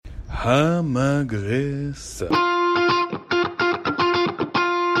המגרסה.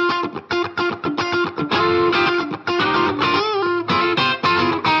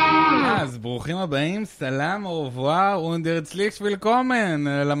 אז ברוכים הבאים, סלאם אורבואר ונדרצליק וילקומן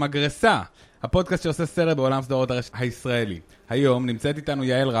למגרסה, הפודקאסט שעושה סדר בעולם סדרות הישראלי. היום נמצאת איתנו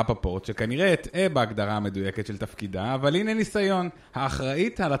יעל רפפורט, שכנראה הטעה בהגדרה המדויקת של תפקידה, אבל הנה ניסיון,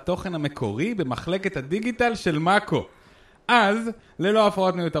 האחראית על התוכן המקורי במחלקת הדיגיטל של מאקו. אז, ללא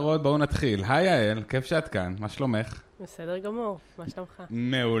הפרעות מיותרות, בואו נתחיל. היי יעל, כיף שאת כאן, מה שלומך? בסדר גמור, מה שלומך?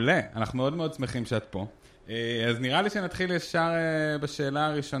 מעולה, אנחנו מאוד מאוד שמחים שאת פה. אז נראה לי שנתחיל ישר בשאלה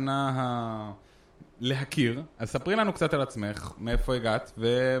הראשונה להכיר. אז ספרי לנו קצת על עצמך, מאיפה הגעת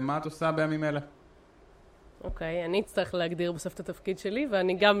ומה את עושה בימים אלה. אוקיי, אני אצטרך להגדיר בסוף את התפקיד שלי,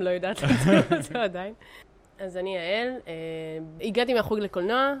 ואני גם לא יודעת להגדיר את זה עדיין. אז אני יעל, הגעתי מהחוג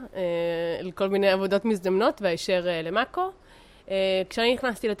לקולנוע, לכל מיני עבודות מזדמנות, והישר למאקו. כשאני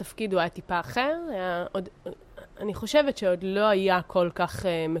נכנסתי לתפקיד הוא היה טיפה אחר, אני חושבת שעוד לא היה כל כך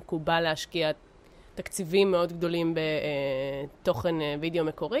מקובל להשקיע תקציבים מאוד גדולים בתוכן וידאו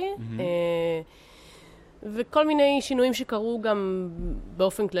מקורי, וכל מיני שינויים שקרו גם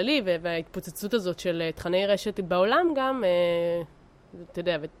באופן כללי, וההתפוצצות הזאת של תכני רשת בעולם גם, אתה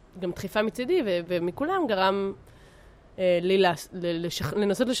יודע, גם דחיפה מצידי, ומכולם גרם לי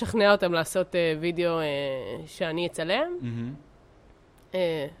לנסות לשכנע אותם לעשות וידאו שאני אצלם,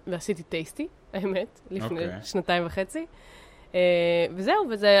 ועשיתי טייסטי, האמת, לפני 2.5. וזהו,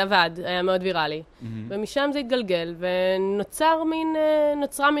 וזה עבד, היה מאוד ויראלי. ומשם זה התגלגל,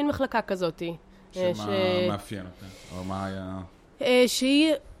 ונוצרה מין מחלקה כזאת. שמה מאפיין אותה? או מה היה?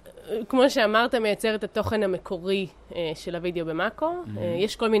 שהיא, כמו שאמרת, מייצרת התוכן המקורי של הוידאו במאקו.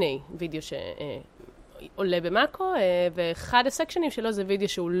 יש כל מיני וידאו שעולה במאקו, ואחד הסקשנים שלו זה וידאו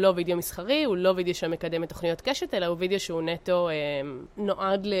שהוא לא וידאו מסחרי, הוא לא וידאו שמקדם את תוכניות קשת, אלא הוא וידאו שהוא נטו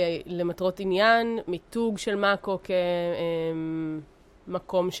נועד למטרות עניין, מיתוג של מאקו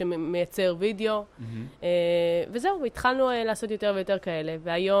כמקום שמייצר וידאו. וזהו, התחלנו לעשות יותר ויותר כאלה,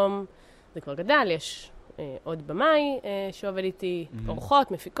 והיום זה כבר גדל, יש עוד במאי שעובד איתי,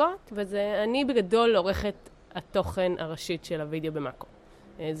 עורכות, מפיקות, וזה אני בגדול עורכת התוכן הראשית של הוידאו במאקו.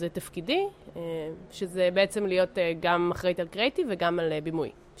 זה תפקידי, שזה בעצם להיות גם אחראית על קריאיטיב וגם על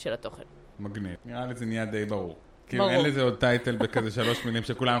בימוי של התוכן. מגניב. נראה לי זה נהיה די ברור. כאילו אין לזה עוד טייטל בכזה 3 מילים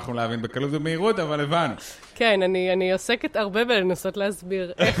שכולם יכולים להבין בקלות ובמהירות, אבל הבנו. כן, אני עוסקת הרבה בלנסות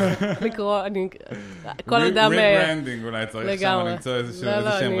להסביר איך לקרוא, כל אדם... ריברנדינג אולי צריך שם למצוא איזה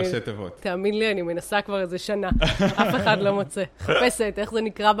שם ראשי תיבות. תאמין לי, אני מנסה כבר איזה שנה, אף אחד לא מוצא. חפשת, איך זה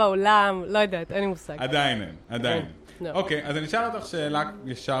נקרא בעולם, לא יודעת, אין לי מושג. עדיין אין, עדיין. אוקיי, אז אני אשאל אותך שאלה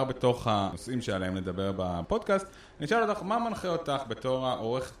ישר בתוך הנושאים שעליהם נדבר בפודקאסט. אני אשאל אותך, מה מנחה אותך בתור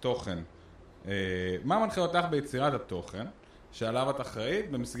העורך תוכן? מה מנחה אותך ביצירת התוכן שעליו את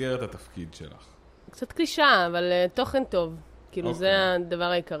אחראית במסגרת התפקיד שלך? קצת קלישה, אבל תוכן טוב. כאילו זה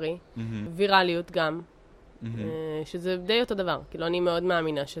הדבר העיקרי. ויראליות גם. שזה די אותו דבר. כאילו אני מאוד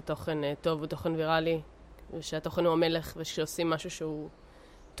מאמינה שתוכן טוב הוא תוכן ויראלי, ושהתוכן הוא המלך, ושעושים משהו שהוא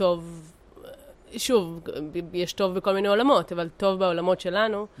טוב. שוב, יש טוב בכל מיני עולמות, אבל טוב בעולמות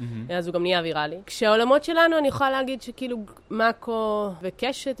שלנו, אז הוא גם נהיה ויראלי. כשהעולמות שלנו, אני יכולה להגיד שכאילו מאקו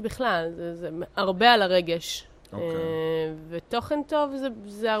וקשת בכלל, זה הרבה על הרגש. ותוכן טוב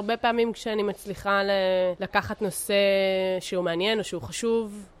זה הרבה פעמים כשאני מצליחה לקחת נושא שהוא מעניין, או שהוא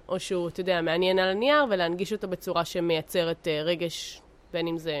חשוב, או שהוא, אתה יודע, מעניין על הנייר, ולהנגיש אותו בצורה שמייצרת רגש, בין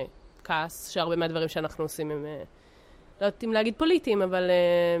אם זה כעס, שהרבה מהדברים שאנחנו עושים הם... לא יודעת אם להגיד פוליטיים, אבל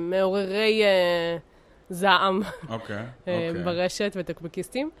מעוררי זעם ברשת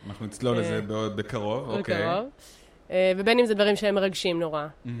וטוקבקיסטים. אנחנו נצלול לזה בקרוב, אוקיי. ובין אם זה דברים שהם מרגשים נורא,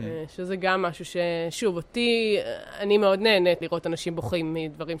 שזה גם משהו ששוב, אותי, אני מאוד נהנית לראות אנשים בוכים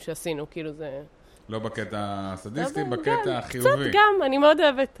מדברים שעשינו, כאילו זה... לא בקטע הסדיסטי, בקטע החיובי. קצת גם, אני מאוד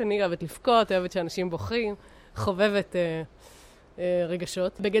אוהבת, אני אוהבת לבכות, אוהבת שאנשים בוכים, חובבת...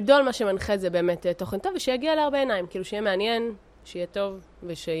 רגשות. בגדול מה שמנחה זה באמת תוכן טוב, ושיגיע להרבה עיניים, כאילו שיהיה מעניין, שיהיה טוב,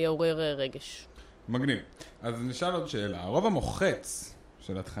 ושיעורר רגש. מגניב. אז נשאל עוד שאלה. הרוב המוחץ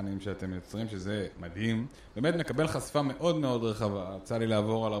של התכנים שאתם יוצרים, שזה מדהים, באמת מקבל חשיפה מאוד מאוד רחבה. יצא לי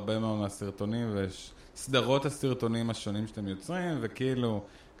לעבור על הרבה מאוד מהסרטונים, וסדרות הסרטונים השונים שאתם יוצרים, וכאילו,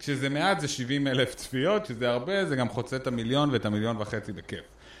 כשזה מעט זה 70,000 צפיות, שזה הרבה, זה גם חוצה את 1,000,000 ואת 1.5 מיליון בכיף.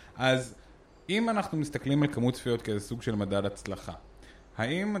 אז אם אנחנו מסתכלים על כמות צפיות כאיזה סוג של מדד הצלחה,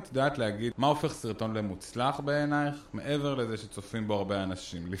 האם את יודעת להגיד מה הופך סרטון למוצלח בעינייך, מעבר לזה שצופים בו הרבה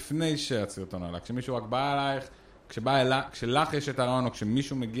אנשים, לפני שהסרטון עלה, כשמישהו רק בא אלייך, כשלך יש את הרעיון, או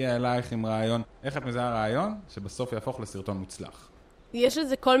כשמישהו מגיע אלייך עם רעיון, איך את מזהה הרעיון שבסוף יהפוך לסרטון מוצלח? יש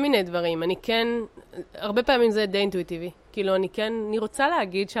לזה כל מיני דברים. אני כן, הרבה פעמים זה די אינטואיטיבי. כאילו, אני רוצה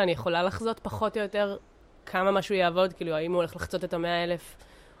להגיד שאני יכולה לחזות פחות או יותר כמה משהו יעבוד, כאילו, האם הוא הולך לחצות את 100,000,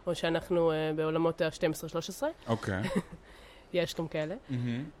 או שאנחנו בעולמות ה-12-13. אוקיי. יש גם כאלה.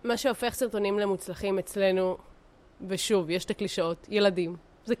 מה שהופך סרטונים למוצלחים אצלנו, ושוב, יש את הקלישאות, ילדים.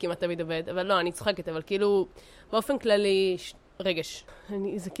 זה כמעט תמיד עובד, אבל לא, אני צוחקת, אבל כאילו, באופן כללי, רגש.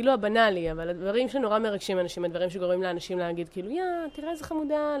 זה כאילו הבנאלי, אבל הדברים שנורא מרגשים אנשים, הדברים שגורמים לאנשים להגיד, כאילו, תראה איזה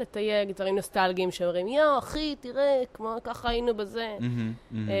חמודה, לתייג, דברים נוסטלגיים שאומרים, אחי, תראה, כמו ככה היינו בזה.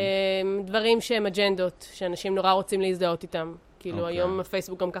 דברים שהם אג'נדות, שאנשים נורא רוצים להזדהות איתם. כאילו, היום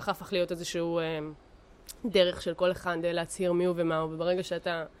הפייסבוק גם ככה הפך להיות איזשהו דרך של כל אחד להצהיר מי הוא ומה הוא, וברגע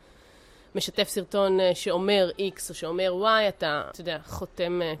שאתה משתף סרטון שאומר X או שאומר Y, אתה יודע,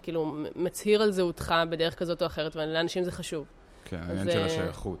 חותם, כאילו, מצהיר על זהותך בדרך כזאת או אחרת, ולאנשים זה חשוב. כן, העניין של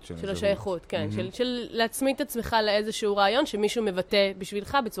השייכות. של השייכות, כן. של להצמיד את עצמך לאיזשהו רעיון שמישהו מבטא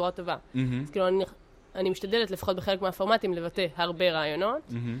בשבילך בצורה טובה. אז כאילו, אני משתדלת, לפחות בחלק מהפורמטים, לבטא הרבה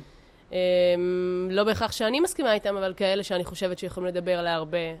רעיונות. לא בהכרח שאני מסכימה איתם, אבל כאלה שאני חושבת שיכולים לדבר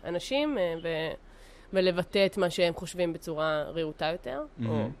להרבה אנשים, ולבטא את מה שהם חושבים בצורה רעותה יותר,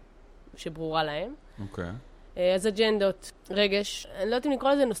 או שברורה להם. אוקיי. אז אג'נדות, רגש, אני לא יודעת אם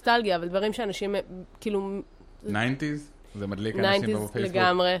לקרוא לזה נוסטלגיה, אבל דברים שאנשים, כאילו... 90s? זה מדליק אנשים בפייסבוק? 90s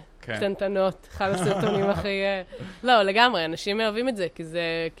לגמרי, קטנטנות, אחד הסרטונים הכי... לא, לגמרי, אנשים אוהבים את זה, כי זה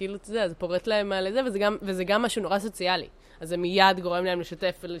כאילו, אתה יודע, זה פורט להם מעל זה, וזה גם משהו נורא סוציאלי. אז זה מיד גורם להם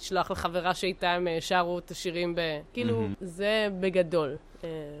לשתף ולשלוח לחברה שאיתה הם שרו את השירים כאילו, זה בגדול.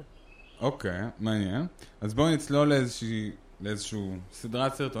 אוקיי, מעניין. אז בואו נצלול לאיזשהו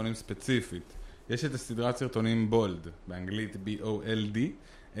סדרת סרטונים ספציפית. יש את הסדרת סרטונים בולד, באנגלית B-O-L-D,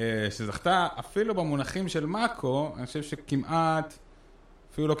 שזכתה אפילו במונחים של מאקו, אני חושב שכמעט,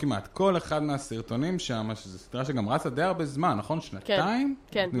 אפילו לא כמעט, כל אחד מהסרטונים שם, שזו סדרה שגם רצה די הרבה זמן, נכון? שנתיים?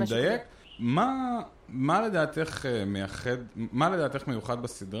 כן, משהו כזה. מה לדעתך מיוחד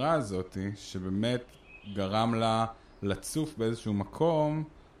בסדרה הזאת, שבאמת גרם לה לצוף באיזשהו מקום,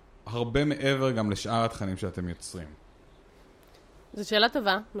 הרבה מעבר גם לשאר התכנים שאתם יוצרים? זו שאלה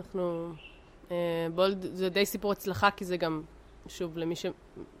טובה. בולד זה די סיפור הצלחה, כי זה גם, שוב, למי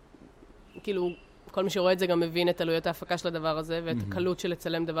כאילו, כל מי שרואה את זה גם מבין את עלויות ההפקה של הדבר הזה, ואת הקלות של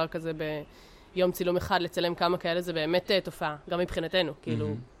לצלם דבר כזה ביום צילום אחד, לצלם כמה כאלה, זה באמת תופעה, גם מבחינתנו,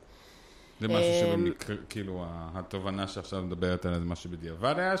 כאילו. זה משהו כאילו, התובנה שעכשיו מדברת עליה, זה משהו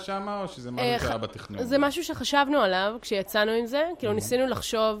בדיעבד היה שם, או שזה משהו שהיה בתכנון? זה משהו שחשבנו עליו כשיצאנו עם זה, כאילו ניסינו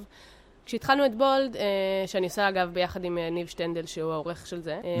לחשוב, כשהתחלנו את בולד, שאני עושה אגב ביחד עם ניב שטנדל, שהוא העורך של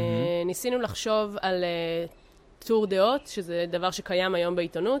זה, ניסינו לחשוב על טור דעות, שזה דבר שקיים היום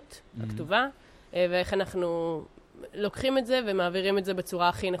בעיתונות, הכתובה, ואיך אנחנו לוקחים את זה ומעבירים את זה בצורה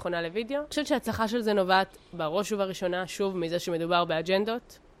הכי נכונה לוידאו. אני חושבת שההצלחה של זה נובעת בראש ובראשונה, שוב, מזה שמדובר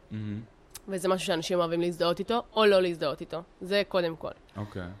באג'נדות, וזה משהו שאנשים אוהבים להזדהות איתו, או לא להזדהות איתו. זה קודם כל.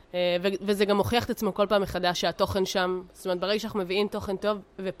 אוקיי. וזה גם מוכיח את עצמו כל פעם מחדש שהתוכן שם, זאת אומרת, ברגע שאנחנו מביאים תוכן טוב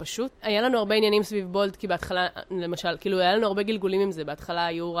ופשוט, היה לנו הרבה עניינים סביב בולד, כי בהתחלה, למשל, כאילו היה לנו הרבה גלגולים עם זה, בהתחלה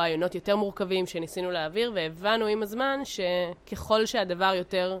היו רעיונות יותר מורכבים שניסינו להעביר, והבנו עם הזמן שככל שהדבר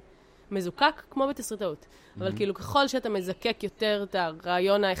יותר מזוקק, כמו בתסריטאות, אבל כאילו ככל שאתה מזקק יותר את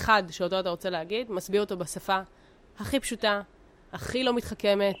הרעיון האחד שאותו אתה רוצה להגיד, מסביר אותו בשפה הכי פשוטה, הכי לא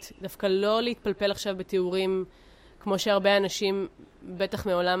מתחכמת, דווקא לא להתפלפל עכשיו בתיאורים כמו שהרבה אנשים, בטח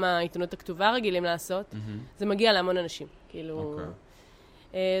מעולם העיתונות הכתובה רגילים לעשות, זה מגיע להמון אנשים. כאילו,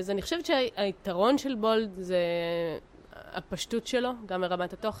 אז אני חושבת שהיתרון של בולד זה הפשטות שלו, גם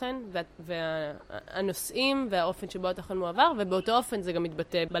מרמת התוכן, והנושאים והאופן שבו התוכן מועבר, ובאותו אופן זה גם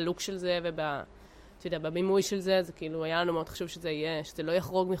מתבטא בלוק של זה ובבימוי של זה, זה כאילו היה לנו מאוד חשוב שזה יהיה, שזה לא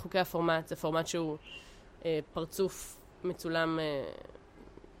יחרוג מחוקי הפורמט, זה פורמט שהוא פרצוף מצולם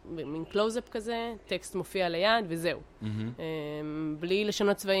מין קלוז-אפ כזה, טקסט מופיע ליד וזהו. בלי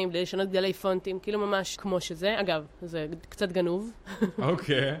לשנות צבעים, בלי לשנות גדלי פונטים, כאילו ממש כמו שזה. אגב, זה קצת גנוב.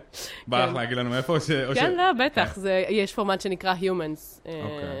 אוקיי. בא לך להגיד לנו מאיפה? כן, לא, בטח. יש פורמט שנקרא Humans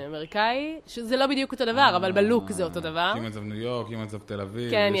אמריקאי, שזה לא בדיוק אותו דבר, אבל בלוק זה אותו דבר. Humans of New York, Humans of תל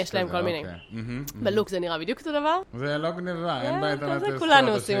אביב. כן, יש להם כל מיני. בלוק זה נראה בדיוק אותו דבר. זה לא גניבה, אין באינטרנט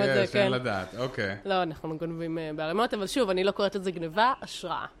כולנו עושים את זה, כן. אין לדעת, אוקיי. לא, אנחנו גונבים בערימות, אבל שוב, אני לא קוראת את זה גניבה,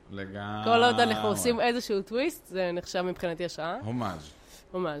 השראה. לגמרי. כל עוד אנחנו עושים איזשהו טוויסט, זה נחשב מבחינתי השראה. הומאז'.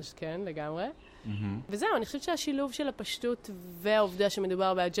 הומאז', כן, לגמרי. וזהו, אני חושבת שהשילוב של הפשטות והעובדה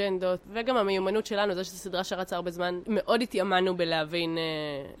שמדובר באג'נדות, וגם המיומנות שלנו, זה שסדרה שרצה הרבה זמן, מאוד התיימנו בלהבין,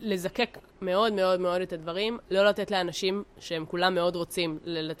 לזקק מאוד מאוד מאוד את הדברים, לא לתת לאנשים שהם כולם מאוד רוצים,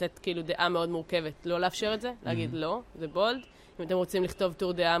 לתת כאילו דעה מאוד מורכבת, לא לאפשר את זה, להגיד לא, זה בולד. אם אתם רוצים לכתוב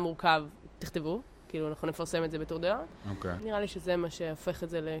טור דעה מורכב, תכתבו. כאילו אנחנו נפרסם את זה בתור דעות. אוקיי. נראה לי שזה מה שהופך את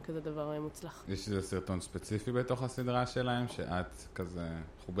זה לכזה דבר מוצלח. יש איזה סרטון ספציפי בתוך הסדרה שלהם, שאת כזה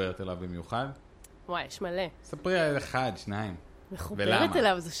חוברת אליו במיוחד? וואי, יש מלא. ספרי על אחד, שניים. מחוברת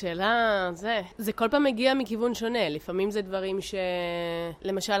אליו, זו שאלה, זה כל פעם מגיע מכיוון שונה. לפעמים זה דברים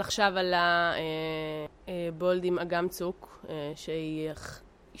למשל עכשיו על בולד עם אגם צוק, שהיא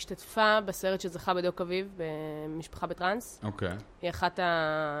השתתפה בסרט שזכה בדוק אביב, במשפחה בטרנס. אוקיי. היא אחת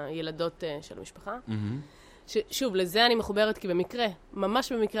הילדות של המשפחה. שוב, לזה אני מחוברת כי במקרה,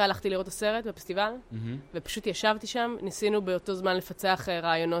 ממש במקרה הלכתי לראות את הסרט בפסטיבל, ופשוט ישבתי שם, ניסינו באותו זמן לפצח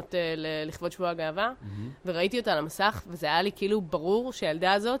רעיונות לכבוד שבוע הגאווה, וראיתי אותה על המסך, וזה היה לי כאילו ברור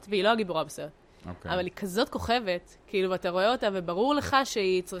שהילדה הזאת, והיא לא הגיבורה בסרט, אבל היא כזאת כוכבת, כאילו, ואתה רואה אותה, וברור לך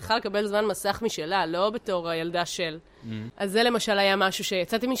שהיא צריכה לקבל זמן מסך משלה, לא בתור הילדה של. אז זה למשל היה משהו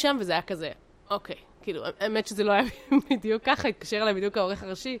שיצאתי משם, וזה היה כזה, אוקיי, כאילו, האמת שזה לא היה בדיוק ככה, התקשר אליי בדיוק העורך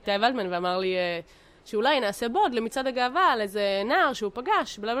הראשי, טי ולדמן, ואמר לי, שאולי נעשה בוד למצעד הגאווה על איזה נער שהוא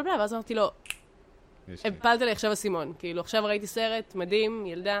פגש, בלה בלה בלה, ואז אמרתי לו, הפלת לי עכשיו הסימון, כאילו עכשיו ראיתי סרט, מדהים,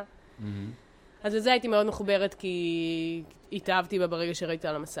 ילדה. אז לזה הייתי מאוד מחוברת, כי התאהבתי בה ברגע שראיתי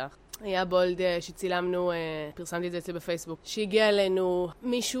על המסך. היה בולד שצילמנו, פרסמתי את זה אצלי בפייסבוק, שהגיע אלינו,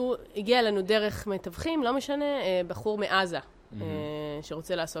 מישהו הגיע אלינו דרך מתווכים, לא משנה, בחור מעזה,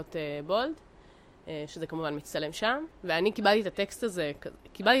 שרוצה לעשות בולד. שזה כמובן מצטלם שם, ואני קיבלתי את הטקסט הזה,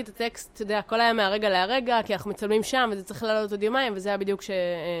 אתה יודע, הכל היה מהרגע להרגע, כי אנחנו מצלמים שם, וזה צריך לעלות עוד יומיים, וזה היה בדיוק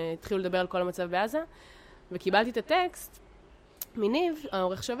שהתחילו לדבר על כל המצב בעזה, וקיבלתי את הטקסט מניב,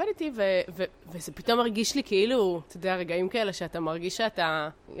 העורך שעובד איתי, וזה פתאום הרגיש לי כאילו, אתה יודע, רגעים כאלה שאתה מרגיש שאתה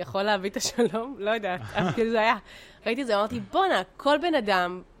יכול להביא את השלום, לא יודעת, כאילו זה היה, ראיתי את זה, אמרתי, בונה, כל בן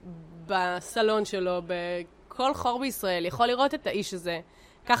אדם בסלון שלו, בכל חור בישראל, יכול לראות את האיש הזה,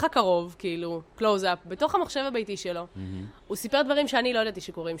 ככה קרוב, כאילו, קלוז-אפ, בתוך המחשב הביתי שלו. הוא סיפר דברים שאני לא ידעתי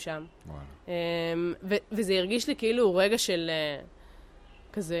שקורים שם. וזה הרגיש לי כאילו רגע של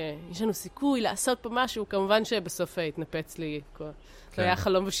כזה, יש לנו סיכוי לעשות פה משהו, כמובן שבסוף התנפץ לי. זה היה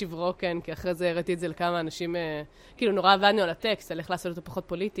חלום ושברו, כן, כי אחרי זה הראיתי את זה לכמה אנשים, כאילו נורא עבדנו על הטקסט, על איך לעשות אותו פחות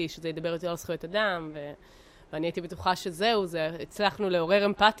פוליטי, שזה ידבר יותר על זכויות אדם, ואני הייתי בטוחה שזהו, הצלחנו לעורר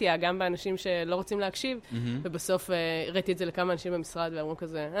אמפתיה גם באנשים שלא רוצים להקשיב, ובסוף ראיתי את זה לכמה אנשים במשרד, ואמרו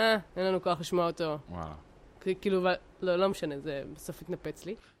כזה, אין לנו כוח לשמוע אותו. וואלה. כאילו, לא משנה, זה בסוף התנפץ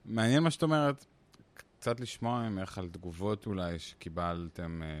לי. מעניין מה שאת אומרת, קצת לשמוע ממך על תגובות אולי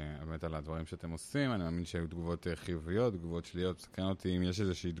שקיבלתם באמת על הדברים שאתם עושים, אני מאמין שהיו תגובות חיוביות, תגובות שליליות, סקרן אותי אם יש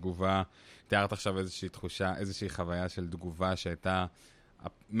איזושהי תגובה, תיארת עכשיו איזושהי תחושה, איזושהי חוויה של תגובה שהייתה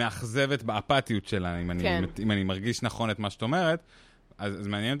מאכזבת באפתיות שלה, אם אני מרגיש נכון את מה שאת אומרת, אז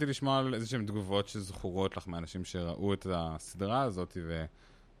מעניין אותי לשמוע על איזושהי תגובות שזכורות לך מאנשים שראו את הסדרה הזאת,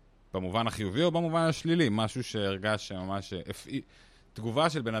 ובמובן החיובי או במובן השלילי, משהו שהרגש שממש תגובה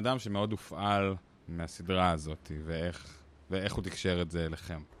של בן אדם שמאוד הופעל מהסדרה הזאת, ואיך הוא תקשר את זה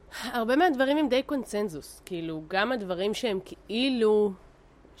אליכם. הרבה מהדברים הם די קונצנזוס, כאילו גם הדברים שהם כאילו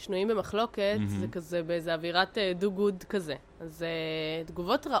שנויים במחלוקת, זה כזה באיזו אווירת do good כזה. אז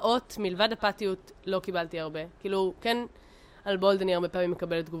תגובות רעות מלבד אפתיות לא קיבלתי הרבה. כאילו, כן, על בולד אני הרבה פעמים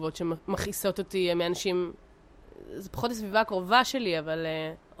מקבלת תגובות שמכעיסות אותי מאנשים, זה פחות הסביבה הקרובה שלי, אבל,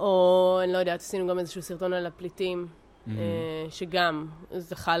 או אני לא יודעת, עשינו גם איזשהו סרטון על הפליטים, שגם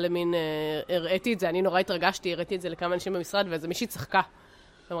זכה למין, הראיתי את זה, אני נורא התרגשתי, הראיתי את זה לכמה אנשים במשרד, ואיזה מישהי צחקה.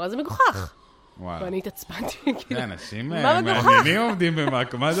 אמרה, זה מגוחך. ואני התעצבנתי, כאילו. אנשים מעניינים עומדים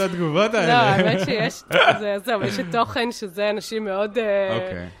במק, מה זה התגובות האלה? לא, האמת שיש, זהו, יש תוכן שזה אנשים מאוד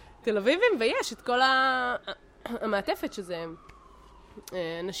תל אביבים, ויש את כל המעטפת שזה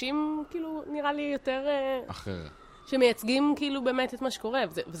אנשים, כאילו, נראה לי יותר אחר. שמייצגים כאילו באמת את מה שקורה,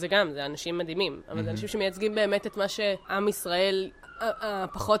 וזה גם, זה אנשים מדהימים, אבל זה אנשים שמייצגים באמת את מה שעם ישראל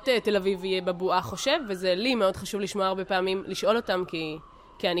הפחות תל אביב יהיה בבועה חושב, וזה לי מאוד חשוב לשמוע הרבה פעמים, לשאול אותם,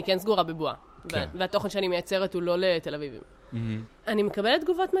 כי אני כן סגורה בבועה. והתוכן שאני מייצרת הוא לא לתל אביבים. אני מקבלת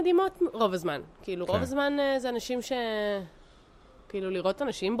תגובות מדהימות רוב הזמן. כאילו, רוב הזמן זה אנשים כאילו, לראות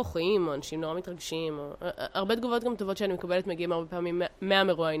אנשים בוכים, או אנשים נורא מתרגשים, הרבה תגובות גם טובות שאני מקבלת מגיעים הרבה פעמים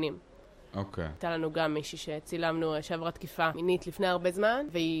מהמרואיינים. אוקיי. הייתה לנו גם מישהי שצילמנו שעברה תקיפה מינית לפני הרבה זמן,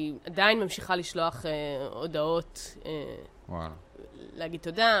 והיא עדיין ממשיכה לשלוח הודעות, להגיד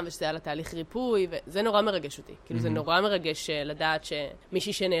תודה, ושזה היה לה תהליך ריפוי, וזה נורא מרגש אותי. כאילו זה נורא מרגש לדעת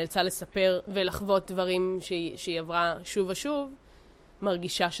שמישהי שנאלצה לספר ולחוות דברים שהיא עברה שוב ושוב,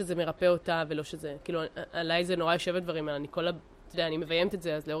 מרגישה שזה מרפא אותה, ולא שזה, כאילו, עליי זה נורא יושב דברים, אתה יודע, אני מביימת את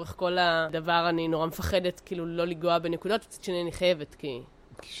זה, אז לאורך כל הדבר אני נורא מפחדת, כאילו, לא לגוע בנקודות, וצד שני אני חייבת, כי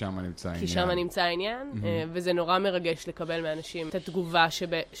שם נמצא העניין. כי שם נמצא העניין, וזה נורא מרגש לקבל מאנשים את התגובה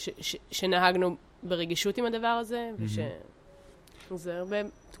שנהגנו ברגישות עם הדבר הזה, זה הרבה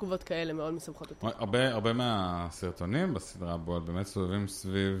תגובות כאלה מאוד משמחות אותי. הרבה מהסרטונים בסדרה בולד באמת סובבים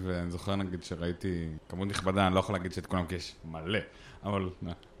סביב, אני זוכר נגיד שראיתי כמות נכבדה, אני לא יכול להגיד שאת כולם כי יש מלא, אבל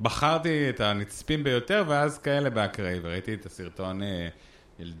בחרתי את הנצפים ביותר, ואז כאלה באקראי, וראיתי את הסרטון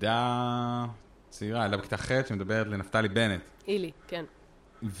ילדה צעירה, ילדה בכיתה ח' שמדברת לנפתלי בנט. אילי, כן.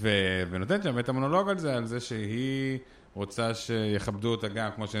 ונותנת שם את המונולוג על זה שהיא רוצה שיכבדו אותה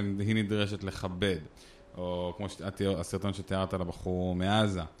גם כמו שהיא נדרשת לכבד, או כמו הסרטון שתיארת על הבחור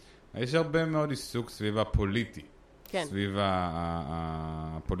מעזה. יש הרבה מאוד עיסוק סביב הפוליטי, כן. סביב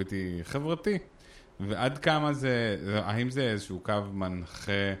הפוליטי חברתי, ועד כמה זה, האם זה איזשהו קו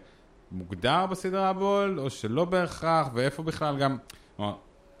מנחה מוגדר בסדרה בולד, או שלא בהכרח, ואיפה בכלל גם,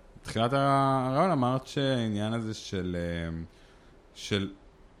 בתחילת הרעיון אמרת שהעניין הזה של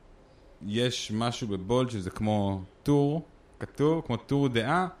יש משהו בבולד שזה כמו טור, כתוב, כמו טור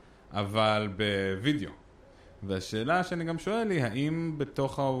דעה, אבל בווידאו. והשאלה שאני גם שואל היא, האם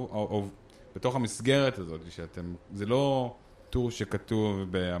בתוך המסגרת הזאת, זה לא טור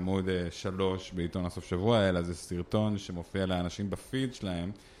שכתוב בעמוד 3 בעיתון הסוף שבוע, אלא זה סרטון שמופיע לאנשים בפיד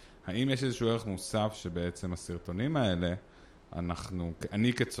שלהם, האם יש איזשהו ערך מוסף שבעצם הסרטונים האלה,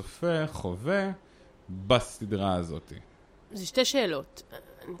 אני כצופה חווה בסדרה הזאת? זה שתי שאלות.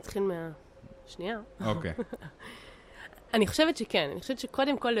 אני אתחיל מהשנייה. אוקיי. אני חושבת שכן. אני חושבת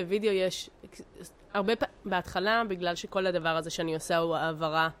שקודם כל לוידאו יש הרבה בהתחלה, בגלל שכל הדבר הזה שאני עושה הוא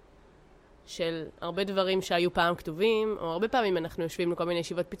העברה של הרבה דברים שהיו פעם כתובים, או הרבה פעמים אנחנו יושבים לכל מיני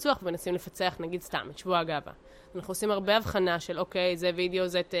ישיבות פיצוח ומנסים לפצח, נגיד סתם, את שבוע הגאווה. אנחנו עושים הרבה הבחנה של, אוקיי, זה וידאו,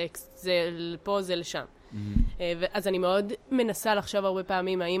 זה טקסט, זה פה, זה לשם. אז אני מאוד מנסה לחשוב הרבה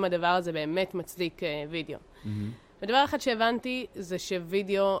פעמים האם הדבר הזה באמת מצדיק וידאו. ודבר אחד שהבנתי זה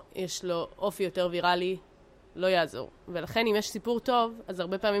שווידאו יש לו אופי יותר ויראלי, לא יעזור. ולכן אם יש סיפור טוב, אז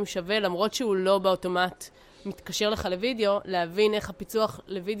הרבה פעמים שווה, למרות שהוא לא באוטומט מתקשר לך לוידאו, להבין איך הפיצוח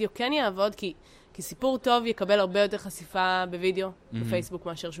לוידאו כן יעבוד, כי סיפור טוב יקבל הרבה יותר חשיפה בוידאו, בפייסבוק,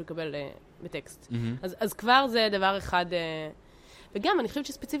 מאשר שהוא יקבל בטקסט. אז כבר זה דבר אחד. וגם, אני חושבת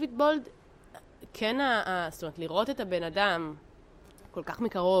שספציפית בולד, כן, זאת אומרת, לראות את הבן אדם כל כך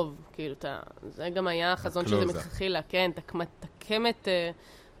מקרוב, כאילו, זה גם היה החזון שזה מתחילה, כן, תקמת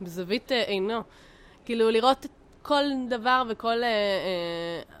בזווית עינו. כאילו, לראות כל דבר וכל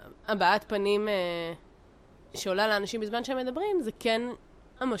הבעת פנים שעולה לאנשים בזמן שהם מדברים, זה כן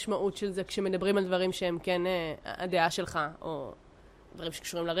המשמעות של זה כשמדברים על דברים שהם כן הדעה שלך, או דברים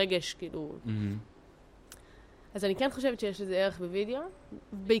שקשורים לרגש, כאילו. אז אני כן חושבת שיש לזה ערך בווידאו,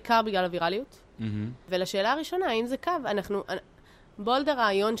 בעיקר בגלל הווירליות. ולשאלה הראשונה, האם זה קו? בולד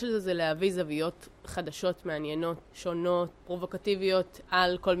הרעיון של זה להביא זוויות חדשות, מעניינות, שונות, פרובוקטיביות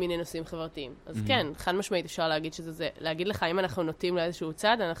על כל מיני נושאים חברתיים. אז כן, חד משמעית אפשר להגיד שזה זה. להגיד לך אם אנחנו נוטים לאיזשהו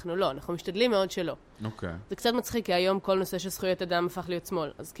צד, אנחנו לא. אנחנו משתדלים מאוד שלא. אוקיי. זה קצת מצחיק, כי היום כל נושא של זכויות אדם הפך להיות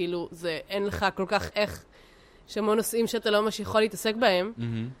שמאל. אז כאילו, אין לך כל כך איך שמות נושאים שאתה לא ממש יכול להתעסק בהם,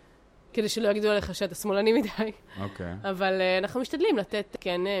 כדי שלא יגידו עליך שאתה שמאלני מדי. אוקיי. אבל אנחנו משתדלים לתת,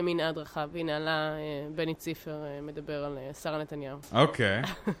 כן, מנעד רחב. והנה עלה בני ציפר מדבר על שרה נתניהו. אוקיי.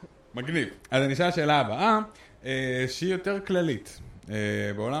 מגניב. אז אני אשאל השאלה הבאה, שהיא יותר כללית.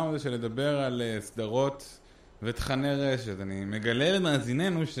 בעולם הזה של לדבר על סדרות ותכני רשת, אני מגלה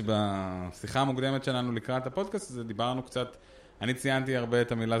למאזיננו שבשיחה המוקדמת שלנו לקראת הפודקאסט הזה דיברנו קצת, אני ציינתי הרבה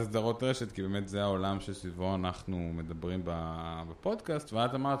את המילה סדרות רשת, כי באמת זה העולם שסביבו אנחנו מדברים בפודקאסט,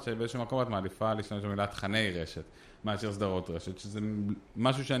 ואת אמרת שבאיזשהו מקום את מעדיפה להשתמש במילה תכני רשת, מאשר סדרות רשת, שזה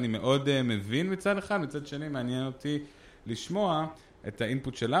משהו שאני מאוד מבין מצד אחד, מצד שני מעניין אותי לשמוע את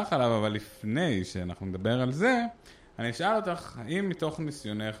האינפוט שלך עליו, אבל לפני שאנחנו נדבר על זה, אני אשאל אותך, האם מתוך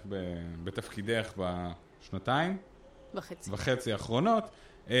ניסיונך בתפקידך בשנתיים וחצי האחרונות,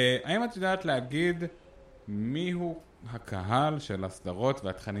 האם את יודעת להגיד מיהו הקהל של הסדרות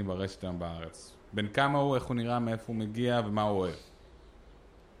והתכנים ברשת היום בארץ? בין כמה הוא, איך הוא נראה, מאיפה הוא מגיע ומה הוא אוהב?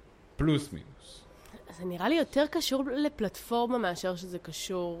 פלוס מינוס. אז זה נראה לי יותר קשור לפלטפורמה מאשר שזה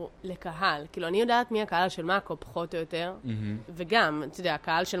קשור לקהל. כאילו, אני יודעת מי הקהל של מאקו, פחות או יותר. וגם, אתה יודע,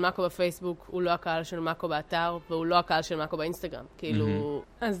 הקהל של מאקו בפייסבוק הוא לא הקהל של מאקו באתר, והוא לא הקהל של מאקו באינסטגרם. כאילו,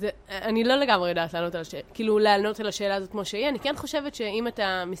 אז אני לא לגמרי יודעת לענות על השאלה. כאילו, לענות על השאלה הזאת כמו שהיא. אני כן חושבת שאם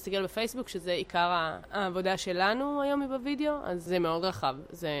אתה מסתכל בפייסבוק, שזה עיקר העבודה שלנו היום בווידאו, אז זה מאוד רחב.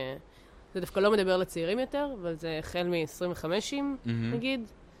 זה דווקא לא מדבר לצעירים יותר, אבל זה החל מ-25,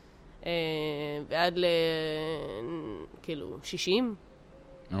 נגיד. ועד כאילו 60.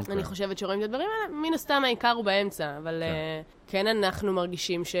 אני חושבת שרואים את הדברים האלה. מן הסתם העיקר הוא באמצע, אבל כן אנחנו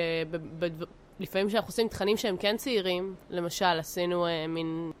מרגישים לפעמים שאנחנו עושים תכנים שהם כן צעירים, למשל, עשינו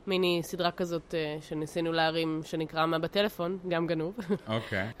מיני סדרה כזאת שניסינו להרים, שנקרא מה בטלפון, גם גנוב.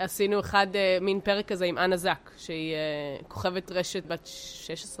 אוקיי. עשינו מין פרק כזה עם אנה זק, שהיא כוכבת רשת בת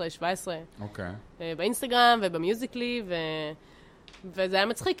 16-17. אוקיי. באינסטגרם ובמיוזיקלי, וזה היה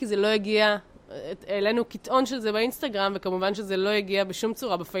מצחיק, כי זה לא הגיע, העלינו קטעון של זה באינסטגרם, וכמובן שזה לא הגיע בשום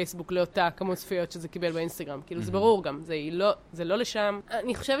צורה בפייסבוק לאותה כמות צפיות שזה קיבל באינסטגרם. כאילו, זה ברור גם, זה לא לשם.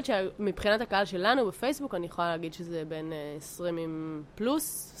 אני חושבת שמבחינת הקהל שלנו בפייסבוק, אני יכולה להגיד שזה בין 20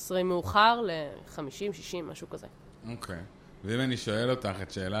 פלוס, 20 מאוחר ל-50, 60, משהו כזה. אוקיי. ואם אני שואל אותך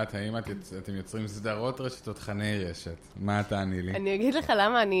את שאלת, האם אתם יוצרים סדרות רשת או תכני רשת? מה תעני לי? אני אגיד לך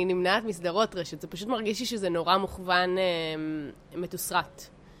למה אני נמנעת מסדרות רשת. זה פשוט מרגיש לי שזה נורא מוכוון מתוסרט.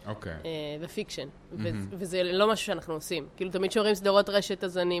 אוקיי. ופיקשן. וזה לא משהו שאנחנו עושים. כאילו, תמיד שאומרים סדרות רשת,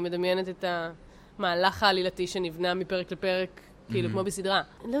 אז אני מדמיינת את המהלך העלילתי שנבנה מפרק לפרק, כאילו, כמו בסדרה.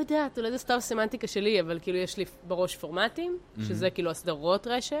 אני לא יודעת, אולי זה סתם סמנטיקה שלי, אבל כאילו יש לי בראש פורמטים, שזה כאילו הסדרות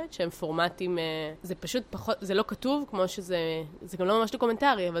רשת, שהם פורמטים, זה פשוט פחות, זה לא כתוב, כמו שזה, זה גם לא ממש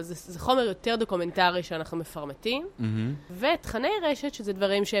דוקומנטרי, אבל זה חומר יותר דוקומנטרי שאנחנו מפרמטים, ותכני רשת, שזה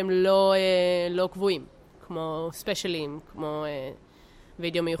דברים שהם לא קבועים, כמו ספיישלים, כמו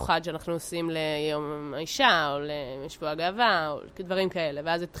וידאו מיוחד שאנחנו עושים ליום האישה, או לשבוע הגאווה, או דברים כאלה,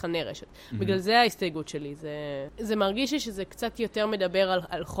 ואז זה תכני רשת. בגלל זה ההסתייגות שלי. זה מרגיש לי שזה קצת יותר מדבר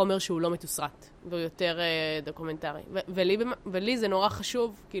על חומר שהוא לא מתוסרט, והוא יותר דוקומנטרי. ולי זה נורא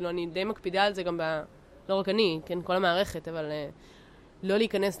חשוב, כאילו אני די מקפידה על זה גם לא רק אני, כן, כל המערכת, אבל לא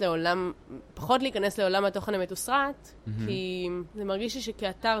להיכנס לעולם, פחות להיכנס לעולם התוכן המתוסרט, כי זה מרגיש לי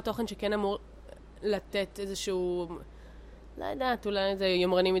שכאתר תוכן שכן אמור לתת איזשהו, לא יודעת, אולי זה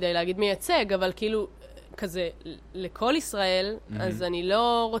יומרני מדי להגיד מייצג, אבל כאילו, כזה, לכל ישראל, אז אני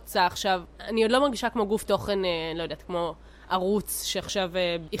לא רוצה עכשיו, אני עוד לא מרגישה כמו גוף תוכן, לא יודעת, כמו ערוץ שעכשיו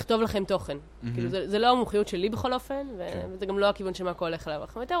יכתוב לכם תוכן. כאילו, זה לא המומחיות שלי בכל אופן, וזה גם לא הכיוון שמאקו הולך אליו.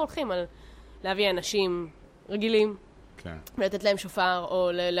 אנחנו יותר הולכים על להביא אנשים רגילים, ולתת להם שופר, או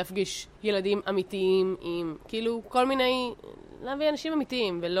להפגיש ילדים אמיתיים עם, כאילו, כל מיני, להביא אנשים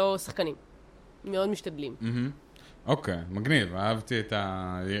אמיתיים ולא שחקנים. מאוד משתדלים. אוקיי, מגניב. אהבתי את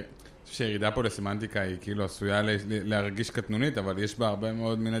שהירידה פה לסמנטיקה היא כאילו עשויה להרגיש קטנונית, אבל יש בה הרבה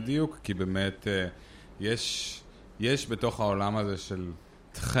מאוד מן הדיוק, כי באמת יש בתוך העולם הזה של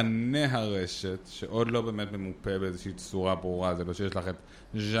תכני הרשת, שעוד לא באמת ממופה באיזושהי צורה ברורה. זה לא שיש לך את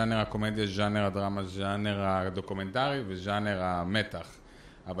ז'אנר הקומדיה, ז'אנר הדרמה, ז'אנר הדוקומנטרי וז'אנר המתח.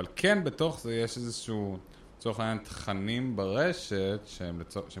 אבל כן בתוך זה יש איזשהו, לצורך העניין, תכנים ברשת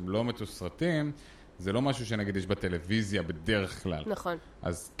שהם לא מתוסרטים, זה לא משהו שנגיד יש בטלוויזיה בדרך כלל. נכון.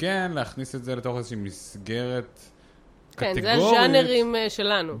 אז כן, להכניס את זה לתוך איזושהי מסגרת כן, קטגורית. זה הז'אנרים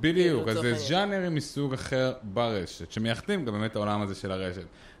שלנו. בדיוק, אז זה ז'אנרים מסוג אחר ברשת, שמייחדים גם באמת העולם הזה של הרשת.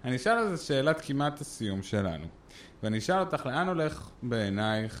 אני אשאל על זה שאלת כמעט הסיום שלנו. ואני אשאל אותך, לאן הולך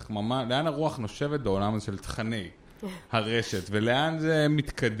בעינייך, לאן הרוח נושבת בעולם הזה של תכני הרשת, ולאן זה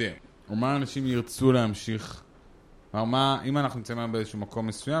מתקדם? או מה אנשים ירצו להמשיך? אם אנחנו נמצאים באיזשהו מקום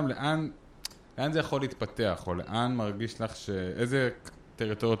מסוים, לאן זה יכול להתפתח, או לאן מרגיש לך שאיזה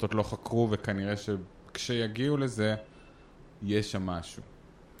טריטוריות עוד לא חקרו, וכנראה שכשיגיעו לזה, יש שם משהו.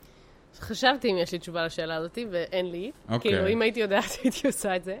 חשבתי אם יש לי תשובה לשאלה הזאת, ואין לי. אוקיי. כאילו, אם הייתי יודעת, הייתי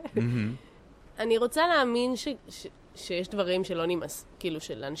עושה את זה. אני רוצה להאמין שיש דברים שלא נמאס, כאילו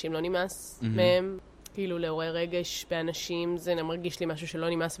שלאנשים לא נמאס מהם, כאילו לעורר רגש באנשים, זה מרגיש לי משהו שלא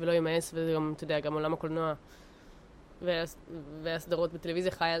נמאס ולא ימאס, וזה גם, אתה יודע, גם עולם הקולנוע. והסדרות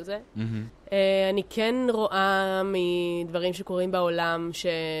בטלוויזיה חי על זה. אני כן רואה מדברים שקורים בעולם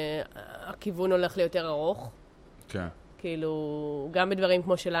שהכיוון הולך ליותר ארוך. כן. כאילו, גם בדברים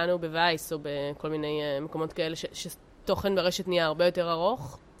כמו שלנו בווייס או בכל מיני מקומות כאלה שתוכן ברשת נהיה הרבה יותר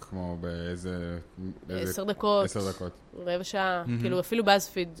ארוך. כמו באיזה 10 דקות. 10 דקות. רבע שעה. כאילו אפילו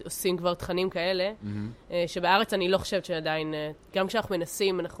באזפיד עושים כבר תכנים כאלה, שבארץ אני לא חושבת שעדיין, גם כשאנחנו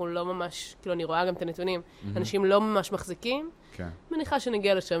מנסים, אנחנו לא ממש, כאילו אני רואה גם את הנתונים, אנשים לא ממש מחזיקים. כן. מניחה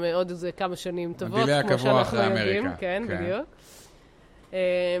שנגיע לשם עוד איזה כמה שנים טובות, הדילי הקבוע אחרי אמריקה. כן, בדיוק.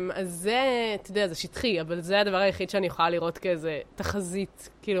 אז זה, אתה יודע, זה שטחי, אבל זה הדבר היחיד שאני יכולה לראות כאיזה תחזית.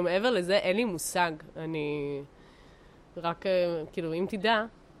 כאילו מעבר לזה אין לי מושג. אני רק, כאילו, אם תדע,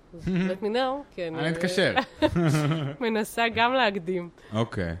 let me know, כן. אני אתקשר. מנסה גם להקדים.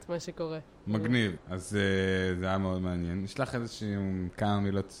 אוקיי. את מה שקורה. מגניב. אז זה היה מאוד מעניין. יש לך איזושהי כמה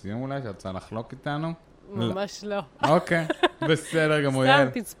מילות סיום אולי, שאת רוצה לחלוק איתנו? ממש לא. אוקיי, בסדר גמור.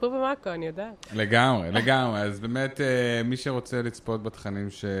 סתם, תצפו במאקו, אני יודעת. לגמרי, לגמרי. אז באמת, מי שרוצה לצפות בתכנים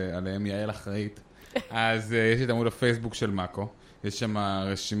שעליהם יעל אחראית, אז יש את עמוד הפייסבוק של מאקו. יש שם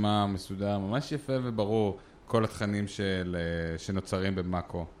רשימה מסודר, ממש יפה וברור, כל התכנים שנוצרים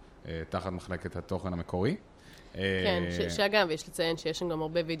במאקו תחת מחלקת התוכן המקורי. כן, שאגב, יש לציין שיש גם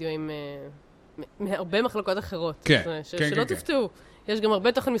הרבה וידאוים מהרבה מחלקות אחרות. כן, שלא תפתעו. יש גם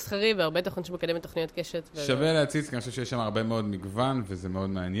הרבה תוכן מסחרי והרבה תוכן שמקדם את תוכניות קשת. שווה להציץ, כי אני חושב שיש שם הרבה מאוד מגוון, וזה מאוד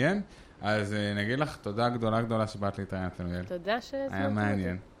מעניין. אז נגיד לך תודה גדולה שבאת להתראיין אצלנו, יעל. תודה שהזמנתם אותי. היה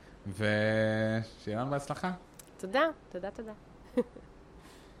מעניין. ושיהיה לנו בהצלחה. תודה.